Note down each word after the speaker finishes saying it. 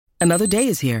Another day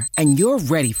is here, and you're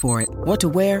ready for it. What to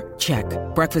wear? Check.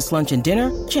 Breakfast, lunch, and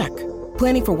dinner? Check.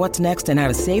 Planning for what's next and how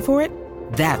to save for it?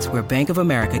 That's where Bank of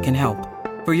America can help.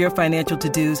 For your financial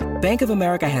to-dos, Bank of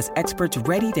America has experts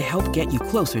ready to help get you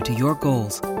closer to your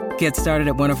goals. Get started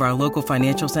at one of our local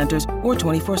financial centers or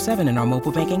 24/7 in our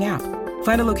mobile banking app.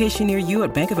 Find a location near you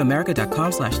at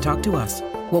bankofamerica.com/talktous.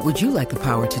 What would you like the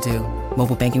power to do?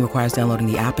 Mobile banking requires downloading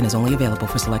the app and is only available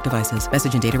for select devices.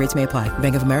 Message and data rates may apply.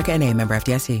 Bank of America N.A., member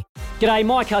FDIC. G'day,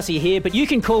 Mike Hussey here, but you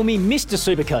can call me Mr.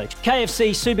 Supercoach. KFC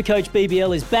Supercoach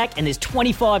BBL is back and there's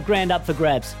 25 grand up for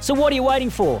grabs. So what are you waiting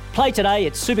for? Play today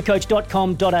at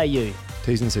supercoach.com.au.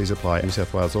 T's and C's apply. New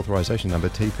South Wales authorisation number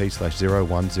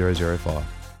TP/01005.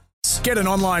 Get an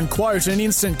online quote and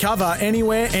instant cover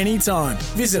anywhere, anytime.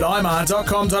 Visit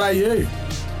imar.com.au.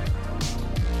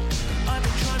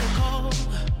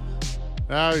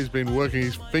 Now he's been working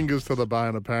his fingers to the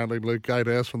bone, apparently, Luke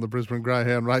Gatehouse from the Brisbane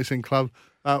Greyhound Racing Club.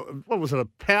 What was it, a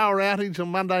power outage on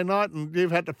Monday night, and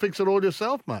you've had to fix it all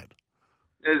yourself, mate?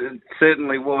 It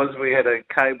certainly was. We had a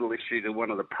cable issue to one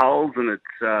of the poles, and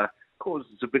it's caused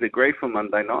us a bit of grief on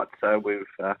Monday night. So we've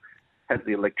had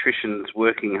the electricians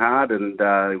working hard and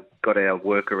got our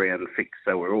workaround fixed,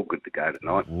 so we're all good to go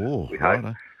tonight. Oh, we hope.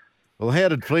 Right. Well, how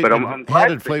did Fleetwood? But I'm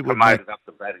glad that Fleetwood promoted up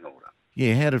the batting order.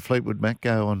 Yeah, how did Fleetwood Mac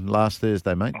go on last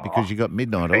Thursday, mate? Because you got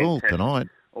Midnight Oil tonight.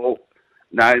 Oh,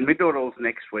 no, Midnight Oil's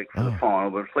next week for the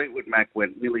final, but Fleetwood Mac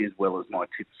went nearly as well as my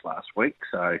tips last week,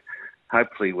 so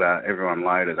hopefully everyone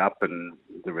loaded up, and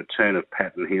the return of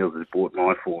Patton Heels has brought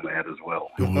my form out as well.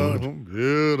 Oh,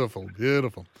 beautiful,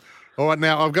 beautiful. All right,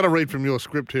 now I've got to read from your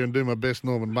script here and do my best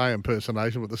Norman May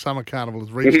impersonation, but the Summer Carnival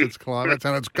has reached its climax,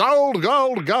 and it's gold,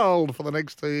 gold, gold for the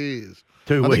next 2 years.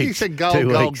 2 weeks. I think he said gold,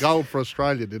 gold, gold for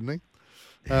Australia, didn't he?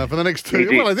 For the next 2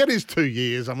 years. Well, that is 2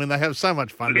 years. I mean, they have so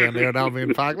much fun down there at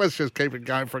Albion Park. Let's just keep it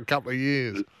going for a couple of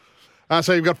years.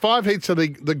 So you've got 5 heats of the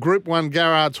Group 1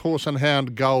 Garrard's Horse and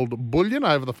Hound Gold Bullion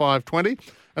over the 520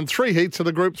 and 3 heats of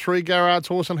the Group 3 Garrard's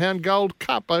Horse and Hound Gold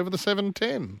Cup over the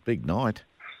 710. Big night.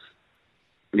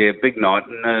 Yeah, big night.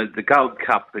 And the Gold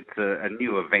Cup, it's a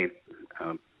new event.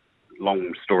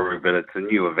 Long story, but it's a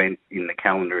new event in the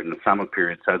calendar in the summer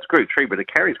period. So it's Group 3, but it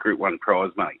carries Group 1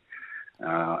 prize money,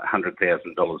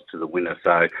 $100,000 to the winner.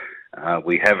 So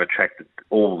we have attracted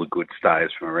all the good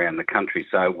stayers from around the country.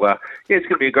 So, yeah, it's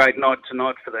going to be a great night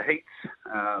tonight for the heats.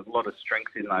 A lot of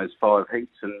strength in those 5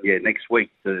 heats. And, yeah, next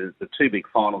week, the 2 big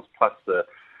finals plus the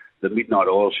Midnight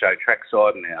Oil Show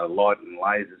trackside and our Light and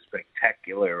Laser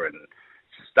Spectacular and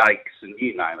Stakes and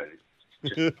you name it.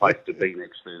 It's just a place to be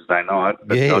next Thursday night.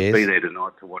 But yes. I'd be there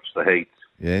tonight to watch the heats.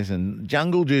 Yes, and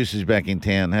Jungle Juice is back in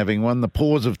town, having won the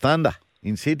Paws of Thunder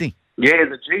in Sydney. Yeah,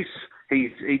 the Juice,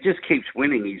 he just keeps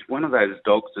winning. He's one of those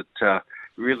dogs that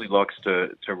really likes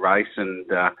to race, and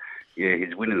yeah,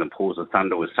 his win in the Paws of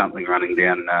Thunder was something running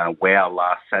down WOW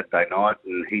last Saturday night,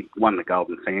 and he won the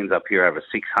Golden Sands up here over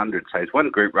 600. So he's won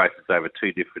group races over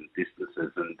 2 different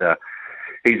distances, and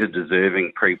he's a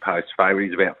deserving pre-post favourite.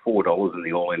 He's about $4 in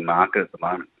the all-in market at the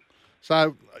moment.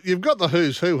 So you've got the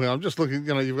who's who here. I'm just looking,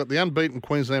 you've got the unbeaten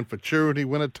Queensland Futurity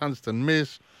winner, Tungsten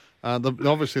Miss,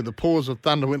 obviously the Paws of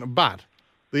Thunder winner, but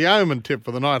the omen tip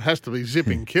for the night has to be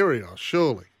Zipping Curios,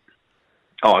 surely.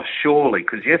 Oh, surely,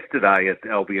 because yesterday at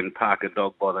Albion Park, a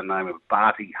dog by the name of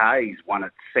Barty Hayes won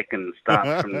its second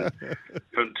start from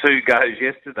 2 goes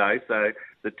yesterday. So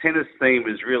the tennis theme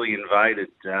has really invaded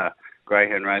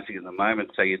greyhound racing at the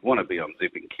moment, so you'd want to be on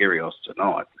Zipping Curios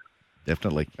tonight.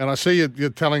 Definitely. And I see you're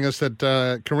telling us that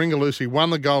Coringa Lucy won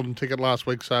the golden ticket last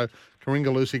week, so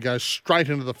Coringa Lucy goes straight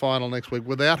into the final next week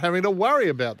without having to worry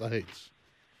about the heats.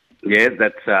 Yeah,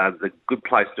 that's the good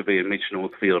place to be in Mitch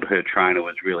Northfield. Her trainer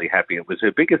was really happy. It was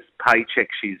her biggest paycheck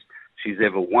she's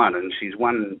ever won, and she's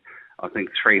won, I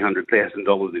think,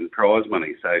 $300,000 in prize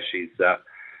money. So she's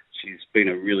been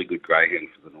a really good greyhound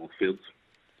for the Northfields.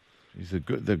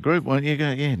 The Group 1,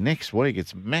 next week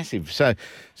it's massive. So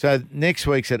next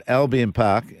week's at Albion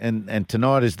Park, and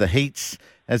tonight is the heats.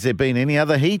 Has there been any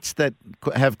other heats that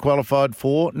have qualified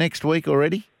for next week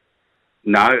already?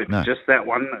 No, just that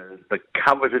one, the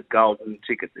coveted golden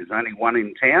ticket. There's only one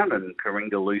in town, and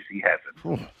Coringa Lucy has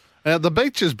it. The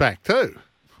beach is back too.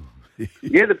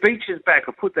 Yeah, the beach is back.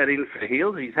 I put that in for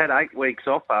Heels. He's had 8 weeks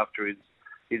off after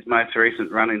his most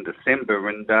recent run in December,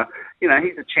 and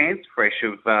he's a chance fresh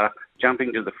of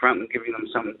jumping to the front and giving them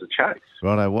something to chase.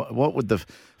 Righto. What would the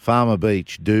Farmer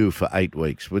Beach do for 8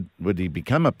 weeks? Would he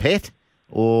become a pet,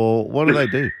 or what do they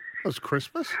do? It was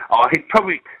Christmas. Oh, he'd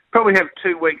probably have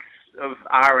 2 weeks of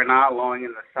R&R lying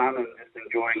in the sun and just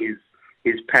enjoying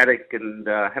his paddock and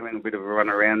having a bit of a run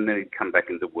around, and then he'd come back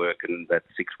into work, and that's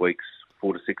 6 weeks,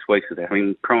 4 to 6 weeks of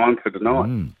having prime for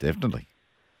tonight. Definitely.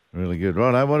 Really good.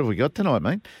 Right, what have we got tonight,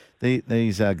 mate?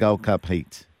 These Gold Cup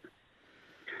heats.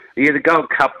 Yeah, the Gold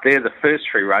Cup, they're the first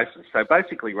three races. So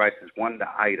basically races 1 to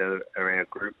 8 are our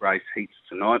group race heats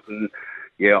tonight. And,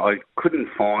 yeah, I couldn't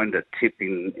find a tip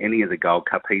in any of the Gold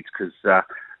Cup heats because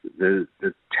the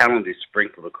talent is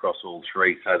sprinkled across all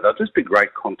three. So they'll just be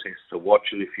great contests to watch.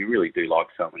 And if you really do like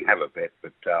something, have a bet.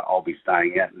 But I'll be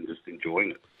staying out and just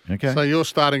enjoying it. Okay. So you're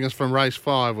starting us from race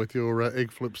 5 with your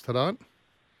egg flips tonight?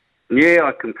 Yeah,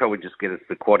 I can probably just get us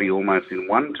the quaddie almost in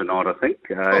one tonight, I think.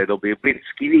 It'll be a bit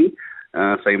skinny.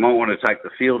 So you might want to take the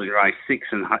field in race 6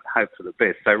 and hope for the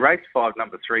best. So race 5,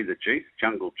 number 3, the Juice,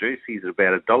 Jungle Juice. He's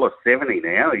about $1.70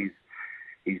 now.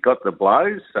 He's got the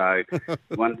blows, so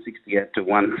 160 out to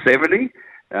 170.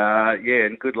 Yeah,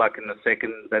 and good luck in the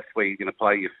second. That's where you're going to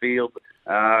play your field.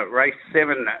 Race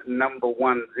 7, number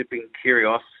 1, Zipping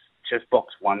Curios, just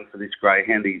box 1 for this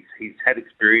greyhound. He's had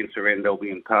experience around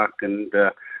Albion Park, and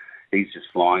he's just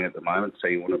flying at the moment, so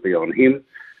you want to be on him.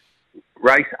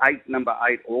 Race 8, number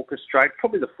 8, Orchestrate,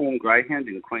 probably the form greyhound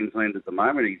in Queensland at the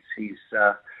moment. He's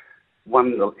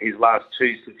won his last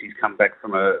 2 since he's come back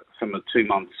from a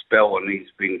 2-month spell, and he's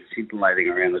been scintillating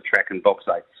around the track, and box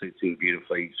 8 suits him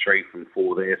beautifully. He's 3 from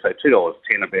 4 there, so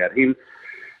 $2.10 about him.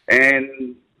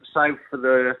 And so for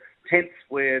the 10th,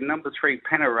 where number 3,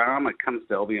 Panorama, comes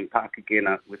to Albion Park again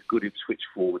with good Ipswich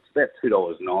forwards. It's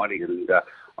about $2.90, and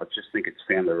I just think it's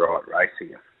found the right race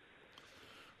here.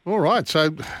 All right,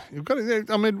 so you've got to,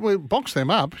 I mean, we'll box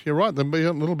them up. You're right, there'll be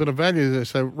a little bit of value there.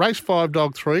 So race 5,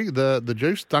 Dog 3, the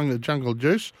Juice, Jungle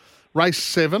Juice. Race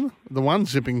 7, the 1,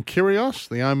 Zipping Curios,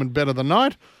 the Omen Better Than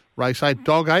Night. Race 8,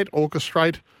 Dog 8,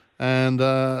 Orchestrate. And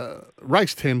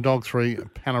race 10, Dog 3,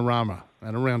 Panorama,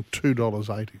 at around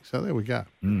 $2.80. So there we go.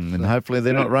 And hopefully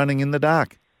they're not running in the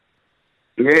dark.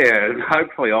 Yeah, and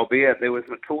hopefully I'll be out there with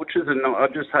my torches, and I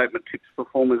just hope my tips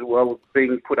perform as well.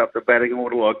 Being put up the batting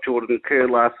order like Jordan Kerr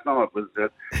last night was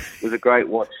a great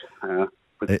watch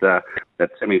with that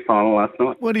semi-final last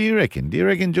night. What do you reckon? Do you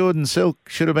reckon Jordan Silk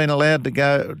should have been allowed to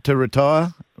go to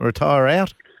retire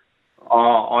out?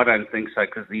 Oh, I don't think so,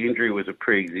 because the injury was a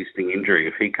pre-existing injury.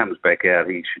 If he comes back out,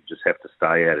 he should just have to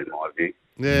stay out, in my view.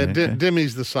 Yeah,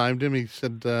 Demi's the same. Demi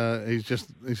said he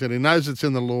said he knows it's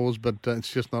in the laws, but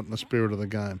it's just not in the spirit of the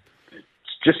game.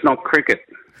 It's just not cricket.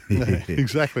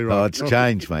 Exactly right. Oh, it's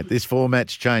changed, mate. This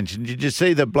format's changed. And did you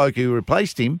see the bloke who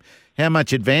replaced him? How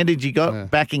much advantage he got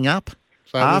backing up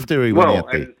after he went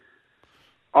out there?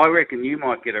 I reckon you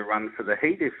might get a run for the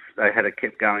Heat if they had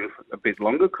kept going for a bit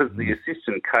longer, because the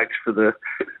assistant coach for the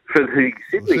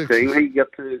Sydney team, he got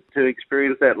to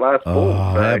experience that last ball.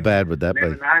 So how bad would that be?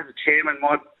 Never know, the chairman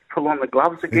might pull on the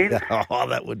gloves again. Oh,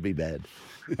 that would be bad.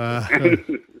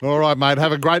 All right, mate.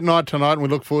 Have a great night tonight, and we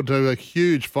look forward to a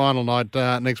huge final night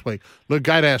next week. Luke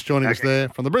Gatehouse joining us there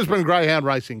from the Brisbane Greyhound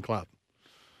Racing Club.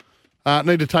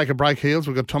 Need to take a break, Heels.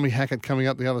 We've got Tommy Hackett coming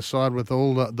up the other side with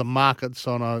all the markets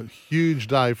on a huge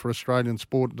day for Australian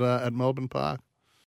sport at Melbourne Park.